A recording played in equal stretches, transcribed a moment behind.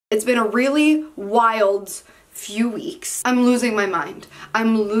It's been a really wild few weeks. I'm losing my mind.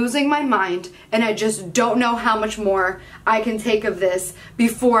 I'm losing my mind, and I just don't know how much more I can take of this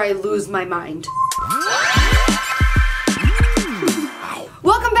before I lose my mind.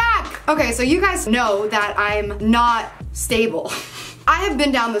 Welcome back! Okay, so you guys know that I'm not stable. I have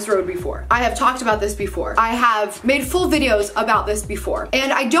been down this road before. I have talked about this before. I have made full videos about this before.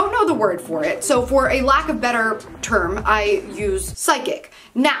 And I don't know the word for it, so for a lack of better term, I use psychic.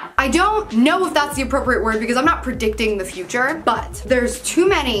 Now, I don't know if that's the appropriate word because I'm not predicting the future, but there's too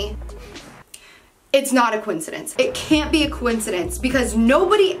many. It's not a coincidence. It can't be a coincidence because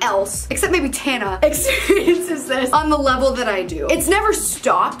nobody else, except maybe Tana, experiences this on the level that I do. It's never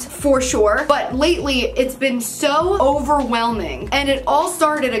stopped, for sure, but lately it's been so overwhelming. And it all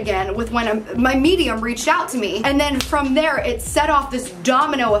started again with when my medium reached out to me, and then from there it set off this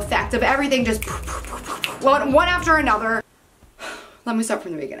domino effect of everything just one after another. Let me start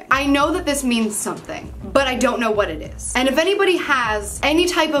from the beginning. I know that this means something, but I don't know what it is. And if anybody has any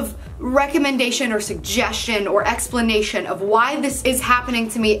type of recommendation or suggestion or explanation of why this is happening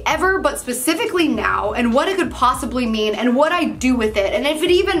to me ever, but specifically now, and what it could possibly mean, and what I do with it, and if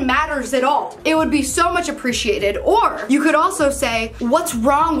it even matters at all, it would be so much appreciated. Or you could also say, what's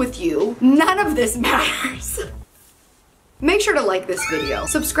wrong with you? None of this matters. Make sure to like this video.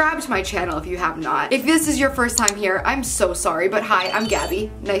 Subscribe to my channel if you have not. If this is your first time here, I'm so sorry, but hi, I'm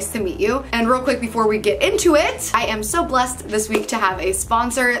Gabby. Nice to meet you. And real quick before we get into it, I am so blessed this week to have a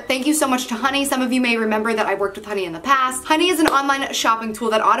sponsor. Thank you so much to Honey. Some of you may remember that I worked with Honey in the past. Honey is an online shopping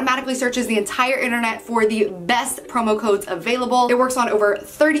tool that automatically searches the entire internet for the best promo codes available. It works on over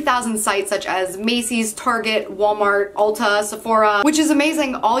 30,000 sites such as Macy's, Target, Walmart, Ulta, Sephora, which is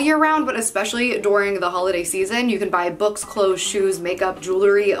amazing all year round, but especially during the holiday season. You can buy books, clothes, shoes, makeup,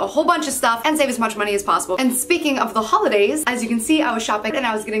 jewelry, a whole bunch of stuff, and save as much money as possible. And speaking of the holidays, as you can see, I was shopping and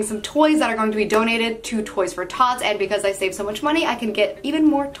I was getting some toys that are going to be donated to Toys for Tots, and because I saved so much money, I can get even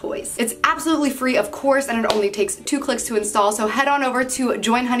more toys. It's absolutely free, of course, and it only takes 2 clicks to install, so head on over to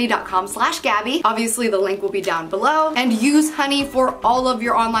joinhoney.com/Gabby. Obviously, the link will be down below, and use Honey for all of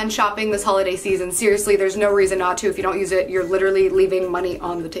your online shopping this holiday season. Seriously, there's no reason not to. If you don't use it, you're literally leaving money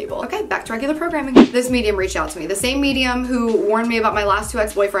on the table. Okay, back to regular programming. This medium reached out to me. The same medium who warned me about my last 2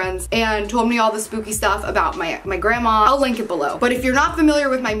 ex-boyfriends and told me all the spooky stuff about my grandma. I'll link it below. But if you're not familiar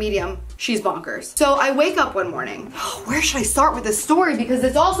with my medium, she's bonkers. So I wake up one morning. Where should I start with this story? Because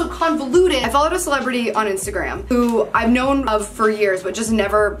it's also convoluted. I followed a celebrity on Instagram who I've known of for years, but just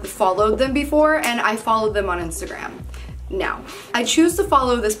never followed them before, and I followed them on Instagram. Now, I choose to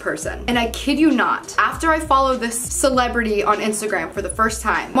follow this person, and I kid you not, after I follow this celebrity on Instagram for the first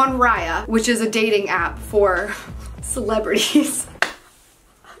time, I'm on Raya, which is a dating app for celebrities.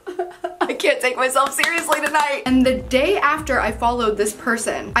 I can't take myself seriously tonight. And the day after I followed this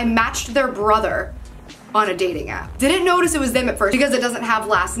person, I matched their brother on a dating app. Didn't notice it was them at first because it doesn't have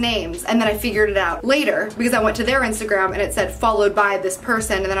last names, and then I figured it out later because I went to their Instagram and it said followed by this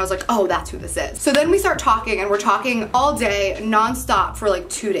person, and then I was like, oh, that's who this is. So then we start talking, and we're talking all day non-stop for like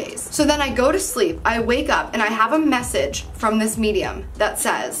 2 days. So then I go to sleep, I wake up, and I have a message from this medium that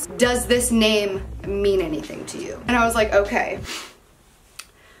says, does this name mean anything to you? And I was like, okay.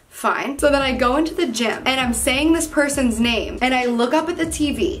 Fine. So then I go into the gym and I'm saying this person's name, and I look up at the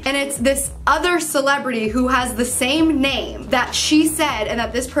TV and it's this other celebrity who has the same name that she said and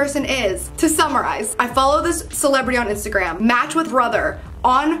that this person is. To summarize, I follow this celebrity on Instagram, match with brother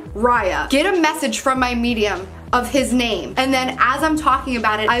on Raya, get a message from my medium of his name, and then as I'm talking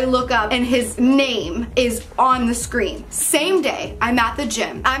about it, I look up and his name is on the screen. Same day, I'm at the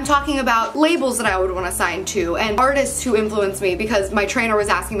gym. I'm talking about labels that I would want to sign to and artists who influence me because my trainer was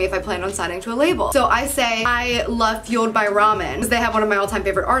asking me if I planned on signing to a label. So I say I love Fueled by Ramen because they have one of my all-time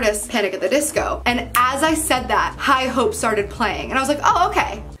favorite artists, Panic! At the Disco. And as I said that, High Hope started playing, and I was like, oh,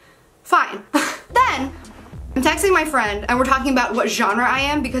 okay, fine. Then I'm texting my friend and we're talking about what genre I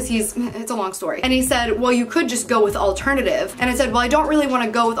am because it's a long story. And he said, well, you could just go with alternative. And I said, well, I don't really want to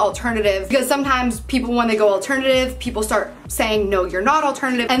go with alternative because sometimes people, when they go alternative, people start saying, no, you're not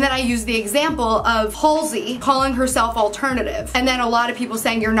alternative. And then I used the example of Halsey calling herself alternative. And then a lot of people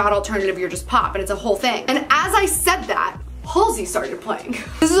saying, you're not alternative, you're just pop. And it's a whole thing. And as I said that, Halsey started playing.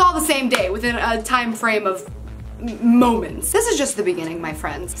 This is all the same day within a time frame of moments. This is just the beginning, my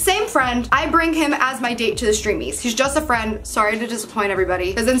friends. Same friend, I bring him as my date to the Streamies. He's just a friend. Sorry to disappoint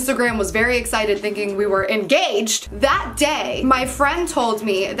everybody. His Instagram was very excited thinking we were engaged. That day, my friend told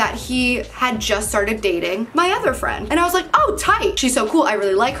me that he had just started dating my other friend. And I was like, oh, tight. She's so cool. I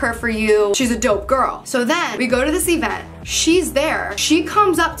really like her for you. She's a dope girl. So then we go to this event. she's there. She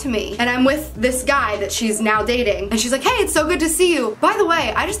comes up to me and I'm with this guy that she's now dating and she's like, hey, it's so good to see you. By the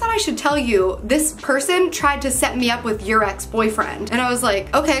way, I just thought I should tell you, this person tried to set me up with your ex-boyfriend. And I was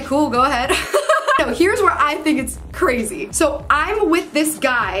like, okay, cool, go ahead. No, here's where I think it's crazy. So I'm with this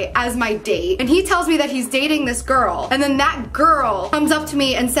guy as my date and he tells me that he's dating this girl, and then that girl comes up to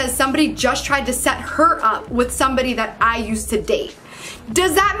me and says somebody just tried to set her up with somebody that I used to date.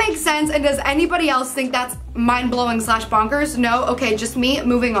 Does that make sense? And does anybody else think that's mind-blowing / bonkers? No? Okay, just me.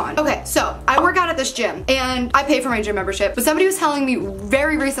 Moving on. Okay, so I work out at this gym and I pay for my gym membership, but somebody was telling me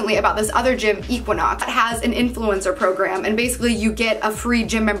very recently about this other gym, Equinox, that has an influencer program, and basically you get a free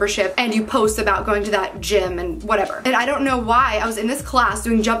gym membership and you post about going to that gym and whatever. And I don't know why I was in this class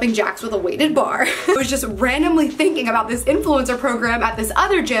doing jumping jacks with a weighted bar. I was just randomly thinking about this influencer program at this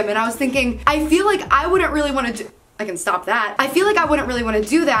other gym, and I was thinking, I feel like I wouldn't really want to do— I can stop that. I feel like I wouldn't really want to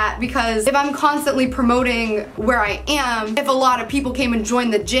do that, because if I'm constantly promoting where I am, if a lot of people came and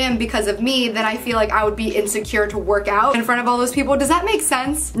joined the gym because of me, then I feel like I would be insecure to work out in front of all those people. Does that make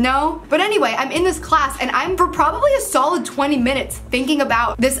sense? No? But anyway, I'm in this class and I'm for probably a solid 20 minutes thinking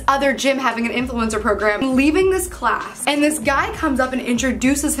about this other gym having an influencer program. I'm leaving this class and this guy comes up and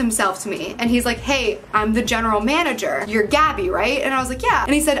introduces himself to me and he's like, hey, I'm the general manager. You're Gabby, right? And I was like, yeah.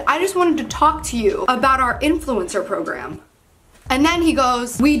 And he said, I just wanted to talk to you about our influencer program. And then he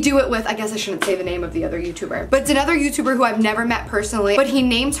goes, we do it with, I guess I shouldn't say the name of the other YouTuber, but it's another YouTuber who I've never met personally, but he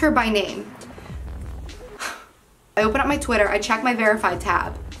names her by name. I open up my Twitter, I check my verified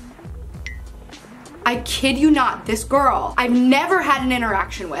tab. I kid you not, this girl, I've never had an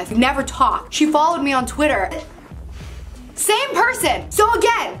interaction with, never talked. She followed me on Twitter. Same person. So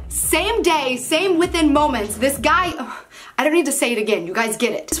again, same day, same within moments, this guy, I don't need to say it again, you guys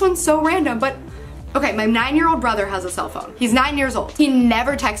get it. This one's so random, but okay, my 9-year-old brother has a cell phone. He's 9 years old. He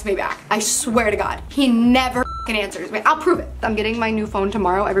never texts me back. I swear to God. He never answers me. I'll prove it. I'm getting my new phone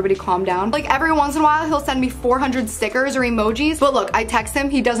tomorrow. Everybody calm down. Like every once in a while, he'll send me 400 stickers or emojis. But look, I text him,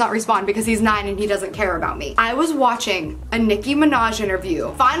 he does not respond because he's 9 and he doesn't care about me. I was watching a Nicki Minaj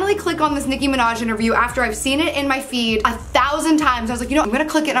interview. Finally click on this Nicki Minaj interview after I've seen it in my feed 1,000 times. I was like, you know, I'm gonna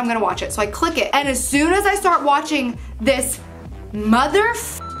click it and I'm gonna watch it. So I click it. And as soon as I start watching this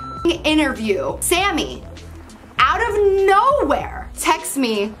interview, Sammy, out of nowhere, texts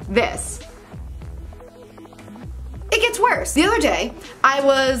me this. It gets worse. The other day, I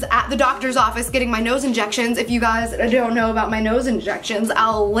was at the doctor's office getting my nose injections. If you guys don't know about my nose injections,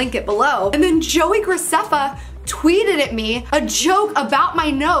 I'll link it below. And then Joey Graceffa tweeted at me a joke about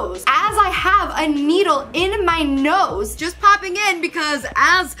my nose as I have a needle in my nose just popping in because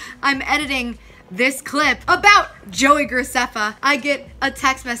as I'm editing this clip about Joey Graceffa, I get a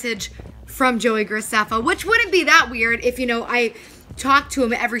text message from Joey Graceffa, which wouldn't be that weird if, you know, I talk to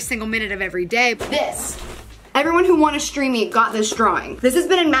him every single minute of every day. This. Everyone who won a Streamy got this drawing. This has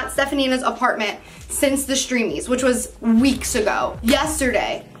been in Matt Stefanina's apartment since the Streamies, which was weeks ago.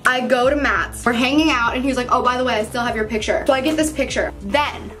 Yesterday, I go to Matt's, we're hanging out, and he's like, oh, by the way, I still have your picture. So I get this picture.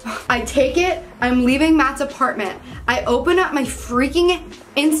 Then, I take it, I'm leaving Matt's apartment. I open up my freaking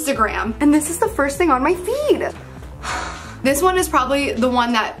Instagram, and this is the first thing on my feed. This one is probably the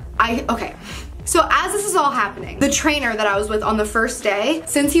one that okay. So as this is all happening, the trainer that I was with on the first day,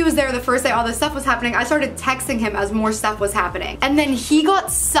 since he was there the first day all this stuff was happening, I started texting him as more stuff was happening. And then he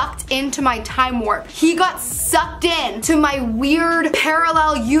got sucked into my time warp. He got sucked in to my weird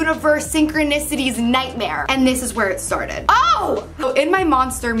parallel universe synchronicities nightmare. And this is where it started. Oh! So in my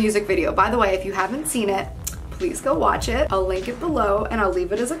Monster music video, by the way, if you haven't seen it, please go watch it. I'll link it below and I'll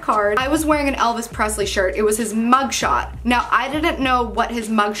leave it as a card. I was wearing an Elvis Presley shirt. It was his mugshot. Now, I didn't know what his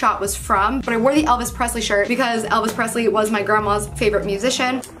mugshot was from, but I wore the Elvis Presley shirt because Elvis Presley was my grandma's favorite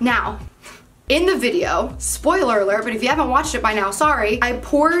musician. Now, in the video, spoiler alert, but if you haven't watched it by now, sorry, I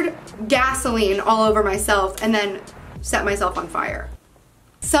poured gasoline all over myself and then set myself on fire.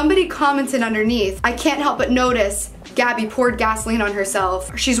 Somebody commented underneath, I can't help but notice Gabby poured gasoline on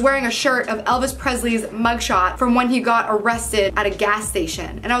herself. She's wearing a shirt of Elvis Presley's mugshot from when he got arrested at a gas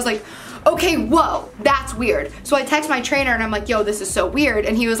station. And I was like, okay, whoa, that's weird. So I text my trainer and I'm like, yo, this is so weird.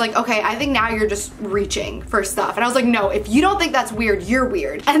 And he was like, okay, I think now you're just reaching for stuff. And I was like, no, if you don't think that's weird, you're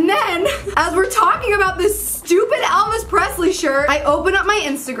weird. And then, as we're talking about this stupid Elvis Presley shirt, I open up my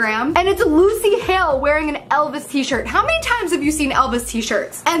Instagram and it's Lucy Hale wearing an Elvis t-shirt. How many times have you seen Elvis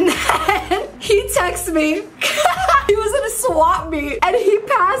t-shirts? And then he texts me. He was in a swap meet and he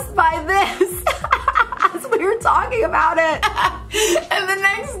passed by this as we were talking about it. And the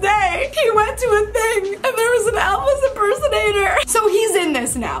next day, he went to a thing and there was an Elvis impersonator. So he's in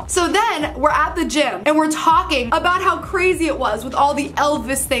this now. So then we're at the gym and we're talking about how crazy it was with all the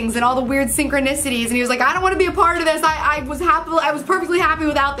Elvis things and all the weird synchronicities. And he was like, I don't want to be a part of this. I was perfectly happy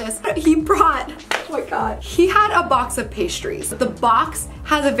without this. He brought, oh my God. He had a box of pastries. The box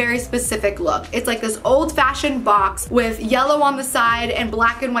has a very specific look. It's like this old-fashioned box with yellow on the side and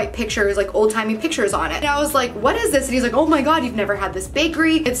black and white pictures, like old-timey pictures on it. And I was like, what is this? And he's like, oh my God, you've never had this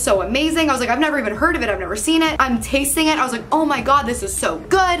bakery. It's so amazing. I was like, I've never even heard of it. I've never seen it. I'm tasting it. I was like, oh my God, this is so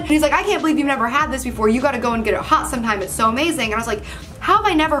good. And he's like, I can't believe you've never had this before. You gotta go and get it hot sometime. It's so amazing. And I was like, how have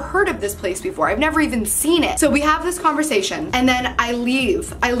I never heard of this place before? I've never even seen it. So we have this conversation and then I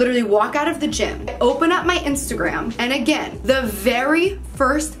leave. I literally walk out of the gym, I open up my Instagram, and again, the very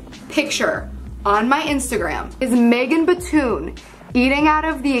first picture on my Instagram is Megan Batoon eating out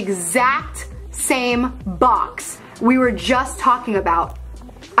of the exact same box we were just talking about.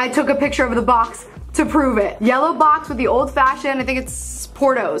 I took a picture of the box to prove it. Yellow box with the old-fashioned, I think it's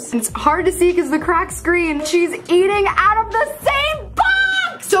Portos. It's hard to see because of the cracked screen. She's eating out of the same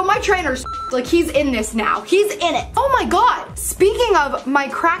box! So my trainer's like, he's in this now. He's in it. Oh my God. Speaking of my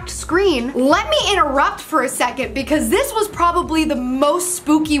cracked screen, let me interrupt for a second because this was probably the most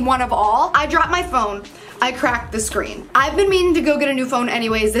spooky one of all. I dropped my phone. I cracked the screen. I've been meaning to go get a new phone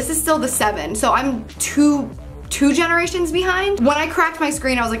anyways. This is still the 7, so I'm two generations behind. When I cracked my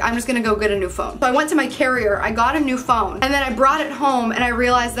screen, I was like, I'm just gonna go get a new phone. So I went to my carrier, I got a new phone, and then I brought it home and I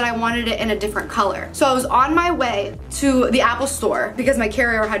realized that I wanted it in a different color. So I was on my way to the Apple store because my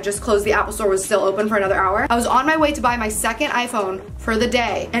carrier had just closed. The Apple store was still open for another hour. I was on my way to buy my second iPhone for the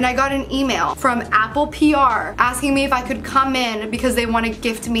day, and I got an email from Apple PR asking me if I could come in because they want to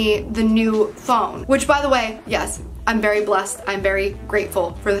gift me the new phone. Which, by the way, yes, I'm very blessed. I'm very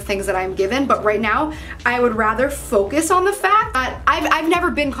grateful for the things that I'm given, but right now I would rather focus on the fact that I've never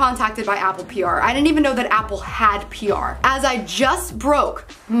been contacted by Apple PR. I didn't even know that Apple had PR. As I just broke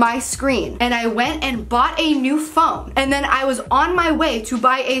my screen and I went and bought a new phone, and then I was on my way to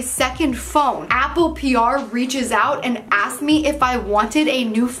buy a second phone, Apple PR reaches out and asks me if I wanted a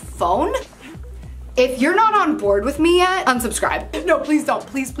new phone? If you're not on board with me yet, unsubscribe. No, please don't.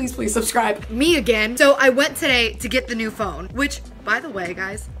 Please, please, please subscribe. Me again. So I went today to get the new phone, which, by the way,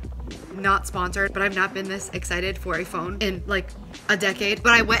 guys, not sponsored, but I've not been this excited for a phone in like a decade.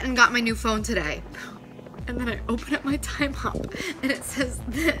 But I went and got my new phone today. And then I open up my time hop and it says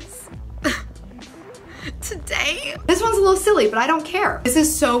this. Today. This one's a little silly, but I don't care. This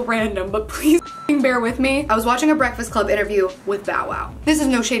is so random, but please bear with me. I was watching a Breakfast Club interview with Bow Wow. This is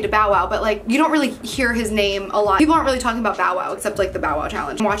no shade to Bow Wow, but like, you don't really hear his name a lot. People aren't really talking about Bow Wow, except like the Bow Wow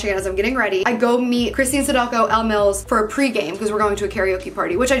challenge. I'm watching it as I'm getting ready. I go meet Christine Sidelko, Elle Mills for a pregame because we're going to a karaoke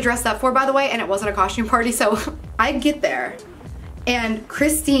party, which I dressed up for, by the way, and it wasn't a costume party, so I get there and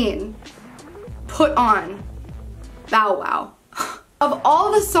Christine put on Bow Wow. Of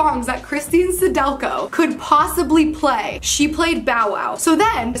all the songs that Christine Sidelko could possibly play, she played Bow Wow. So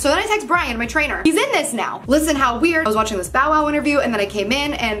then I text Brian, my trainer. He's in this now. Listen how weird. I was watching this Bow Wow interview and then I came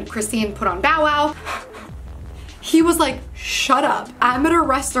in and Christine put on Bow Wow. He was like, shut up. I'm at a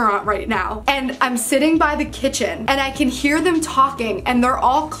restaurant right now and I'm sitting by the kitchen and I can hear them talking and they're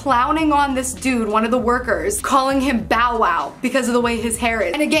all clowning on this dude, one of the workers, calling him Bow Wow because of the way his hair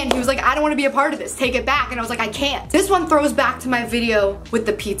is. And again, he was like, I don't want to be a part of this. Take it back. And I was like, I can't. This one throws back to my video with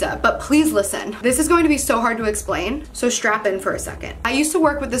the pizza, but please listen. This is going to be so hard to explain, so strap in for a second. I used to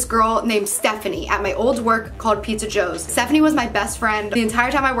work with this girl named Stephanie at my old work called Pizza Joe's. Stephanie was my best friend the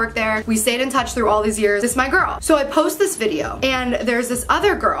entire time I worked there. We stayed in touch through all these years. This is my girl. So I post this video and there's this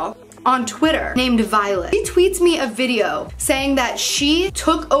other girl on Twitter named Violet. She tweets me a video saying that she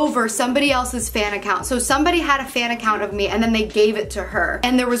took over somebody else's fan account. So somebody had a fan account of me and then they gave it to her.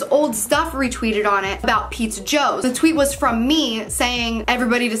 And there was old stuff retweeted on it about Pizza Joe's. The tweet was from me saying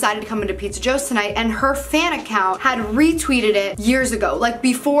everybody decided to come into Pizza Joe's tonight, and her fan account had retweeted it years ago. Like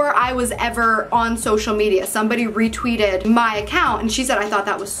before I was ever on social media, somebody retweeted my account and she said, I thought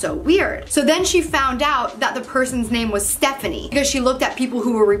that was so weird. So then she found out that the person's name was Stephanie because she looked at people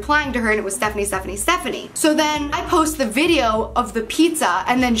who were replying to her and it was Stephanie, Stephanie, Stephanie. So then I post the video of the pizza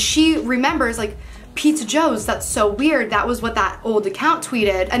and then she remembers like, Pizza Joe's, that's so weird. That was what that old account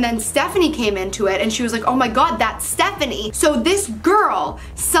tweeted. And then Stephanie came into it and she was like, oh my God, that's Stephanie. So this girl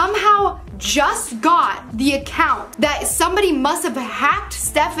somehow just got the account that somebody must have hacked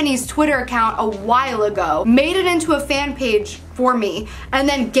Stephanie's Twitter account a while ago, made it into a fan page for me, and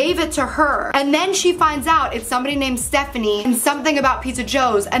then gave it to her. And then she finds out it's somebody named Stephanie and something about Pizza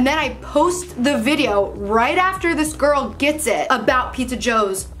Joe's. And then I post the video right after this girl gets it about Pizza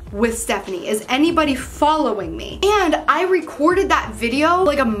Joe's with Stephanie? Is anybody following me? And I recorded that video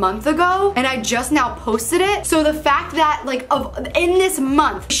like a month ago and I just now posted it. So the fact that like in this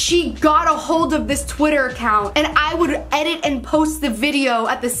month, she got a hold of this Twitter account and I would edit and post the video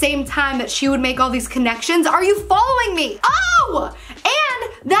at the same time that she would make all these connections. Are you following me? Oh!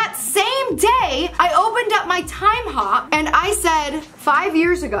 And that same day, I opened up my time hop and I said 5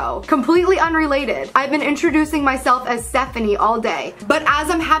 years ago, completely unrelated, I've been introducing myself as Stephanie all day. But as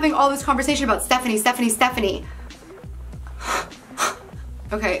I'm having all this conversation about Stephanie,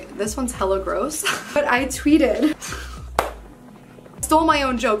 okay, this one's hella gross, but I tweeted, stole my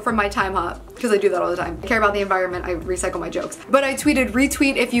own joke from my time hop, because I do that all the time. I care about the environment, I recycle my jokes. But I tweeted,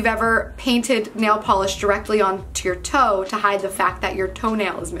 retweet if you've ever painted nail polish directly onto your toe to hide the fact that your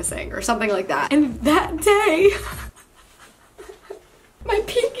toenail is missing, or something like that. And that day, my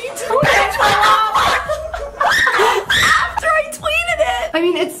pinky toenail fell off after I tweeted it. I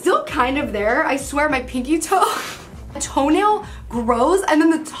mean, it's still kind of there. I swear my pinky toenail grows and then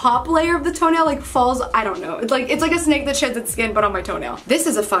the top layer of the toenail like falls, I don't know. It's like a snake that sheds its skin but on my toenail. This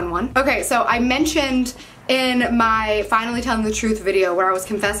is a fun one. Okay, so I mentioned in my Finally Telling the Truth video where I was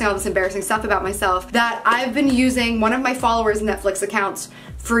confessing all this embarrassing stuff about myself that I've been using one of my followers' Netflix accounts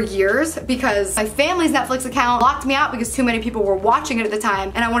for years because my family's Netflix account locked me out because too many people were watching it at the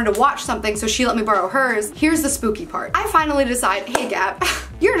time and I wanted to watch something, so she let me borrow hers. Here's the spooky part. I finally decide, hey Gab,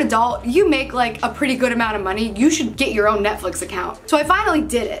 you're an adult, you make like a pretty good amount of money, you should get your own Netflix account. So I finally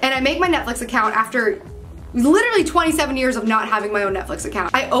did it and I make my Netflix account after literally 27 years of not having my own Netflix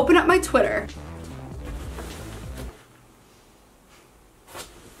account. I open up my Twitter.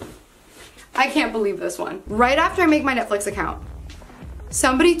 I can't believe this one. Right after I make my Netflix account,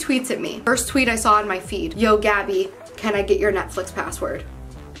 somebody tweets at me. First tweet I saw in my feed. Yo, Gabby, can I get your Netflix password?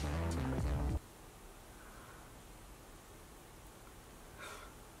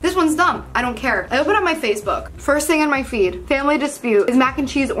 This one's dumb. I don't care. I open up my Facebook. First thing in my feed, family dispute. Is mac and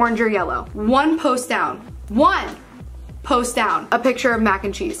cheese orange or yellow? One post down. A picture of mac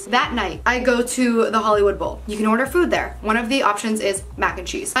and cheese. That night, I go to the Hollywood Bowl. You can order food there. One of the options is mac and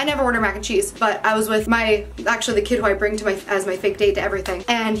cheese. I never order mac and cheese, but I was with actually the kid who I bring to as my fake date to everything,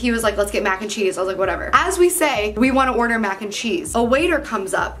 and he was like, let's get mac and cheese. I was like, whatever. As we say, we want to order mac and cheese. A waiter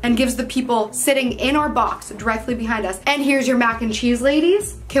comes up and gives the people sitting in our box directly behind us, and here's your mac and cheese,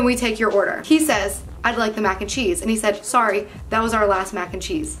 ladies. Can we take your order? He says, I'd like the mac and cheese. And he said, sorry, that was our last mac and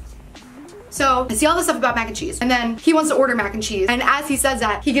cheese. So I see all this stuff about mac and cheese, and then he wants to order mac and cheese, and as he says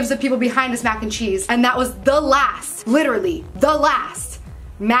that, he gives the people behind us mac and cheese, and that was the last, literally the last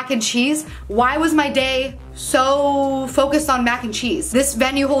mac and cheese. Why was my day so focused on mac and cheese? This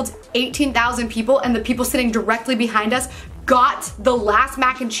venue holds 18,000 people, and the people sitting directly behind us got the last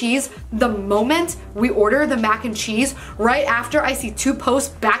mac and cheese the moment we order the mac and cheese, right after I see 2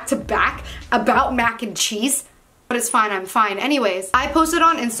 posts back to back about mac and cheese. But it's fine, I'm fine. Anyways, I posted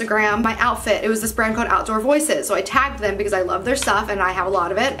on Instagram my outfit. It was this brand called Outdoor Voices. So I tagged them because I love their stuff and I have a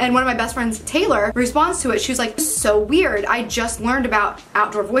lot of it. And one of my best friends, Taylor, responds to it. She was like, this is so weird. I just learned about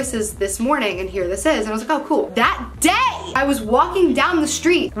Outdoor Voices this morning and here this is. And I was like, oh, cool. That day, I was walking down the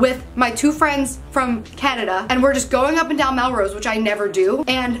street with my 2 friends from Canada and we're just going up and down Melrose, which I never do.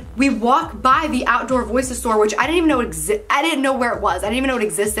 And we walk by the Outdoor Voices store, which I didn't even know I didn't know where it was. I didn't even know it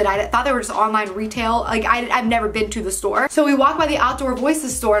existed. I thought they were just online retail. Like I've never been to the store. So we walk by the Outdoor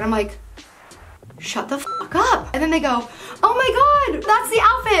Voices store and I'm like, shut the fuck up. And then they go, oh my God, that's the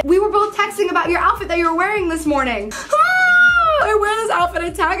outfit. We were both texting about your outfit that you were wearing this morning. I wear this outfit, I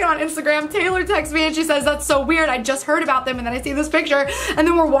tag it on Instagram. Taylor texts me and she says, that's so weird. I just heard about them and then I see this picture and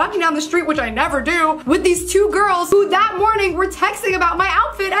then we're walking down the street, which I never do, with these 2 girls who that morning were texting about my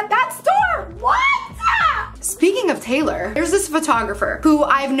outfit at that store. What? Speaking of Taylor, there's this photographer who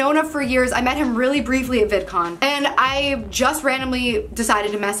I've known of for years. I met him really briefly at VidCon and I just randomly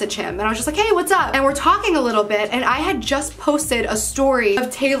decided to message him and I was just like, hey, what's up? And we're talking a little bit and I had just posted a story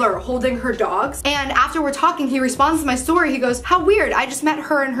of Taylor holding her dogs, and after we're talking, he responds to my story. He goes, how weird, I just met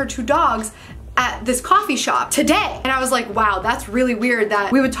her and her 2 dogs at this coffee shop today. And I was like, wow, that's really weird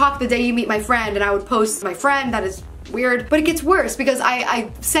that we would talk the day you meet my friend and I would post my friend. That is weird. But it gets worse because I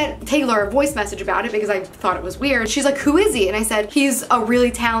sent Taylor a voice message about it because I thought it was weird. She's like, who is he? And I said, he's a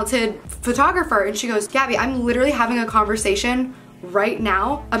really talented photographer. And she goes, Gabby, I'm literally having a conversation right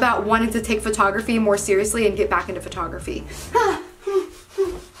now about wanting to take photography more seriously and get back into photography.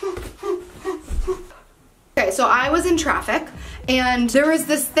 Okay, so I was in traffic and there was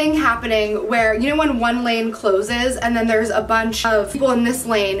this thing happening where, you know when one lane closes and then there's a bunch of people in this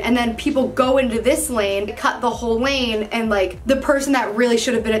lane and then people go into this lane, cut the whole lane, and like the person that really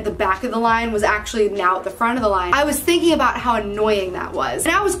should have been at the back of the line was actually now at the front of the line. I was thinking about how annoying that was,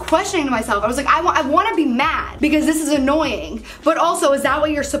 and I was questioning to myself. I was like, I want to be mad because this is annoying, but also, is that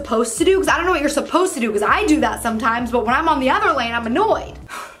what you're supposed to do? Because I don't know what you're supposed to do, because I do that sometimes, but when I'm on the other lane, I'm annoyed.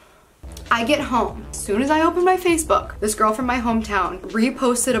 I get home. As soon as I open my Facebook, this girl from my hometown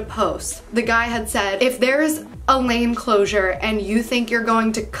reposted a post. The guy had said, if there's a lane closure and you think you're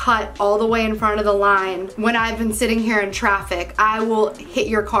going to cut all the way in front of the line when I've been sitting here in traffic, I will hit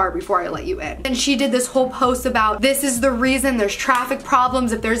your car before I let you in. And she did this whole post about, this is the reason there's traffic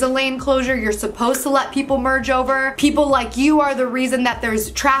problems. If there's a lane closure, you're supposed to let people merge over. People like you are the reason that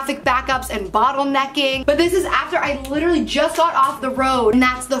there's traffic backups and bottlenecking. But this is after I literally just got off the road, and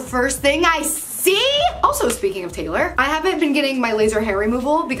that's the first thing I see. Also, speaking of Taylor, I haven't been getting my laser hair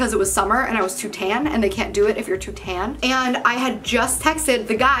removal because it was summer and I was too tan, and they can't do it if you're too tan. And I had just texted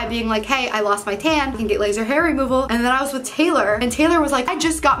the guy being like, hey, I lost my tan, I can get laser hair removal. And then I was with Taylor, and Taylor was like, I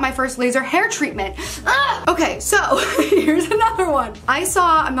just got my first laser hair treatment. Okay, so here's another one. I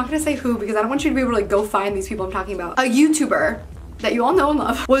saw, I'm not gonna say who because I don't want you to be able to like go find these people I'm talking about. A YouTuber that you all know and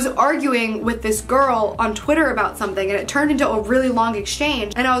love was arguing with this girl on Twitter about something, and it turned into a really long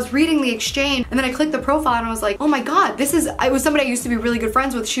exchange. And I was reading the exchange, and then I clicked the profile and I was like, oh my god, it was somebody I used to be really good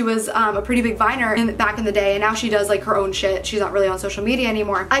friends with. She was a pretty big Viner back in the day, and now she does like her own shit. She's not really on social media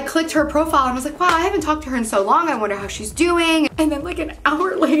anymore. I clicked her profile and I was like, wow, I haven't talked to her in so long. I wonder how she's doing. And then like an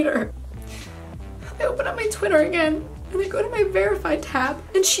hour later, I open up my Twitter again and I go to my verified tab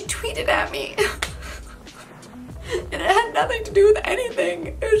and she tweeted at me. And it had nothing to do with anything.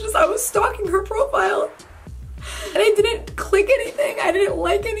 It was just I was stalking her profile. And I didn't click anything. I didn't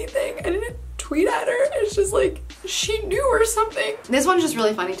like anything. I didn't tweet at her. It's just like she knew or something. This one's just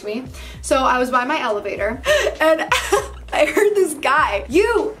really funny to me. So I was by my elevator and I heard this guy,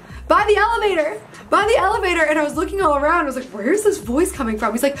 you, by the elevator. By the elevator, and I was looking all around. I was like, where's this voice coming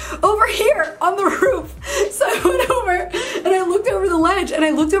from? He's like, over here on the roof. So I went over and I looked over the ledge and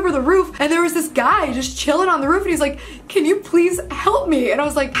I looked over the roof, and there was this guy just chilling on the roof, and he's like, can you please help me? And I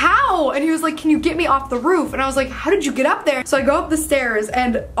was like, how? And he was like, can you get me off the roof? And I was like, how did you get up there? So I go up the stairs,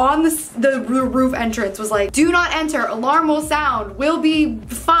 and on the roof entrance was like, do not enter, alarm will sound, will be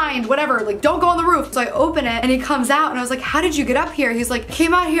fined, whatever, like don't go on the roof. So I open it and he comes out, and I was like, how did you get up here? He's like,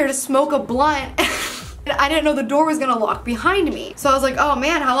 came out here to smoke a blunt. I didn't know the door was gonna lock behind me. So I was like, oh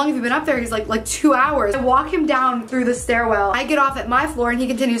man, how long have you been up there? He's like 2 hours. I walk him down through the stairwell. I get off at my floor and he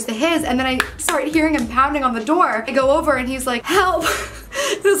continues to his, and then I start hearing him pounding on the door. I go over and he's like, help.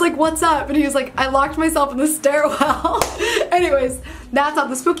 And I was like, what's up? And he was like, I locked myself in the stairwell. Anyways, that's not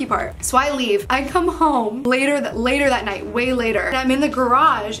the spooky part. So I leave. I come home later that night, way later. And I'm in the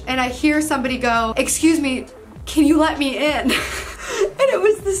garage and I hear somebody go, excuse me, can you let me in? And it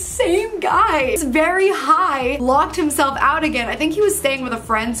was the same guy. It's very high, locked himself out again. I think he was staying with a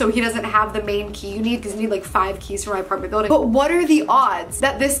friend, so he doesn't have the main key you need, because you need like 5 keys for my apartment building. But what are the odds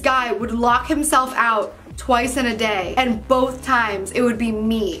that this guy would lock himself out twice in a day, and both times it would be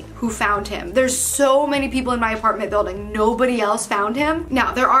me who found him? There's so many people in my apartment building, nobody else found him.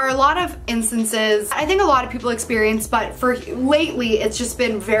 Now, there are a lot of instances I think a lot of people experience, but for lately it's just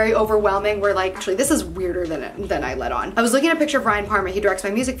been very overwhelming, where like, actually this is weirder than I let on. I was looking at a picture of Ryan Parma, he directs my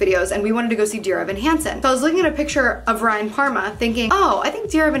music videos, and we wanted to go see Dear Evan Hansen. So I was looking at a picture of Ryan Parma thinking, oh, I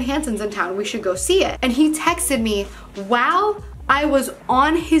think Dear Evan Hansen's in town, we should go see it. And he texted me while I was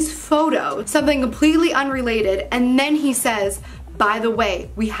on his photo, something completely unrelated, and then he says, by the way,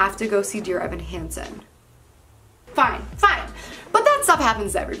 we have to go see Dear Evan Hansen. Fine. But that stuff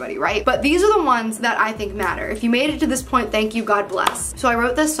happens to everybody, right? But these are the ones that I think matter. If you made it to this point, thank you, God bless. So I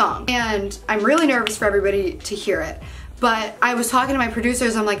wrote this song, and I'm really nervous for everybody to hear it. But I was talking to my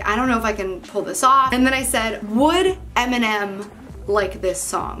producers, I'm like, I don't know if I can pull this off. And then I said, would Eminem like this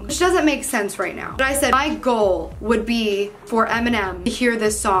song? Which doesn't make sense right now. But I said my goal would be for Eminem to hear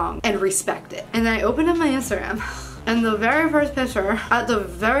this song and respect it. And then I opened up my Instagram, and the very first picture at the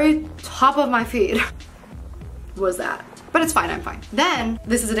very top of my feed was that. But it's fine, I'm fine. Then,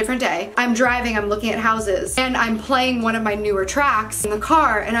 this is a different day. I'm driving, I'm looking at houses, and I'm playing one of my newer tracks in the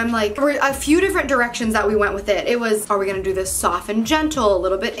car, and I'm like, there were a few different directions that we went with it. It was, are we gonna do this soft and gentle, a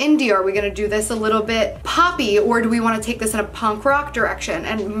little bit indie? Are we gonna do this a little bit poppy? Or do we wanna take this in a punk rock direction?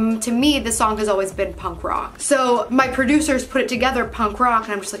 And to me, the song has always been punk rock. So my producers put it together, punk rock,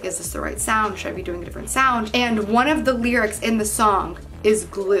 and I'm just like, is this the right sound? Should I be doing a different sound? And one of the lyrics in the song is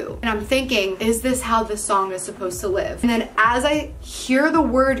glue. And I'm thinking, is this how this song is supposed to live? And then as I hear the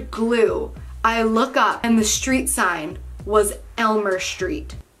word glue, I look up and the street sign was Elmer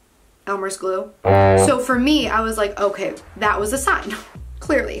Street. Elmer's glue. So for me, I was like, okay, that was a sign.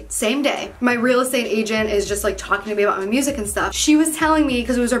 Clearly. Same day, my real estate agent is just like talking to me about my music and stuff. She was telling me,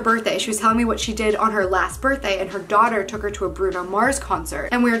 because it was her birthday, she was telling me what she did on her last birthday, and her daughter took her to a Bruno Mars concert.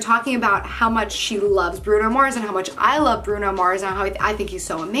 And we were talking about how much she loves Bruno Mars and how much I love Bruno Mars and how I think he's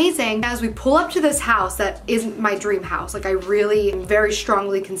so amazing. As we pull up to this house that isn't my dream house, like I really am very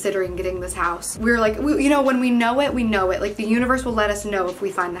strongly considering getting this house. We were like, you know, when we know it, we know it. Like the universe will let us know if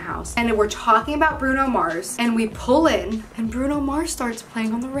we find the house. And we're talking about Bruno Mars, and we pull in, and Bruno Mars starts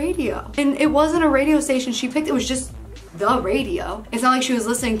playing on the radio. And it wasn't a radio station she picked, it was just the radio. It's not like she was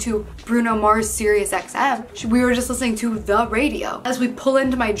listening to Bruno Mars Sirius XM. We were just listening to the radio. As we pull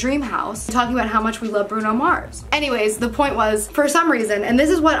into my dream house, talking about how much we love Bruno Mars. Anyways, the point was, for some reason, and this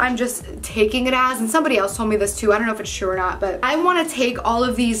is what I'm just taking it as, and somebody else told me this too, I don't know if it's true or not, but I want to take all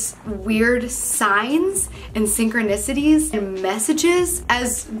of these weird signs and synchronicities and messages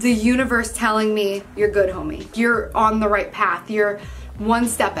as the universe telling me, you're good, homie. You're on the right path. You're one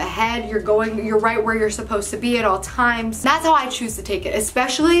step ahead, you're right where you're supposed to be at all times. That's how I choose to take it,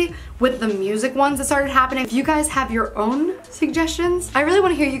 especially with the music ones that started happening. If you guys have your own suggestions, I really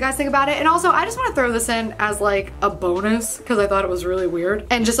want to hear you guys think about it. And also, I just want to throw this in as like a bonus because I thought it was really weird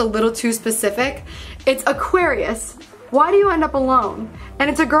and just a little too specific. It's Aquarius. Why do you end up alone?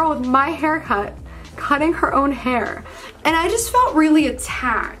 And it's a girl with my haircut cutting her own hair. And I just felt really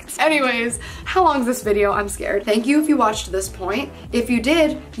attacked. Anyways, how long is this video? I'm scared. Thank you if you watched to this point. If you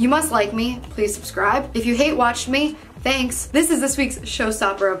did, you must like me. Please subscribe. If you hate watched me, thanks. This is this week's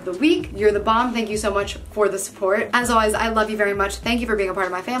Showstopper of the Week. You're the bomb. Thank you so much for the support. As always, I love you very much. Thank you for being a part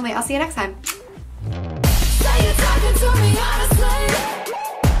of my family. I'll see you next time.